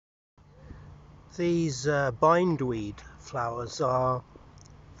These bindweed flowers are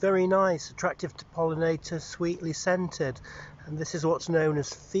very nice, attractive to pollinators, sweetly scented, and this is what's known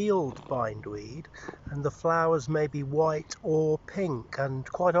as field bindweed, and the flowers may be white or pink and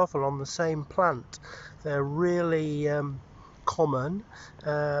quite often on the same plant. They're really common,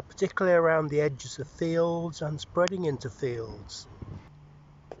 particularly around the edges of fields and spreading into fields.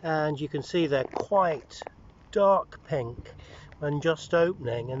 And you can see they're quite dark pink when just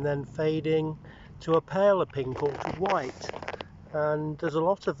opening and then fading to a paler pink or to white, and there's a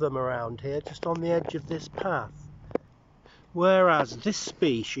lot of them around here just on the edge of this path. Whereas this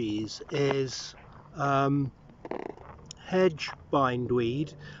species is hedge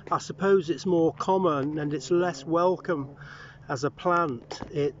bindweed, I suppose it's more common and it's less welcome as a plant.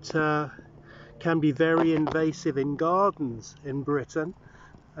 It can be very invasive in gardens in Britain.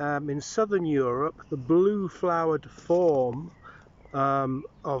 In southern Europe, the blue flowered form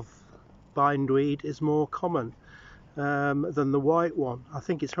of bindweed is more common than the white one. I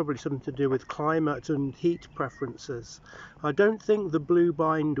think it's probably something to do with climate and heat preferences. I don't think the blue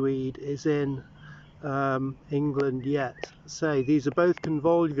bindweed is in England yet. So these are both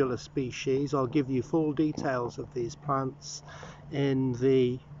Convolvulus species. I'll give you full details of these plants in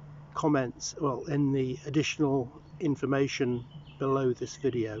the comments, well, in the additional information below this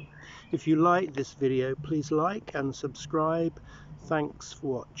video. If you like this video, please like and subscribe. Thanks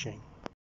for watching.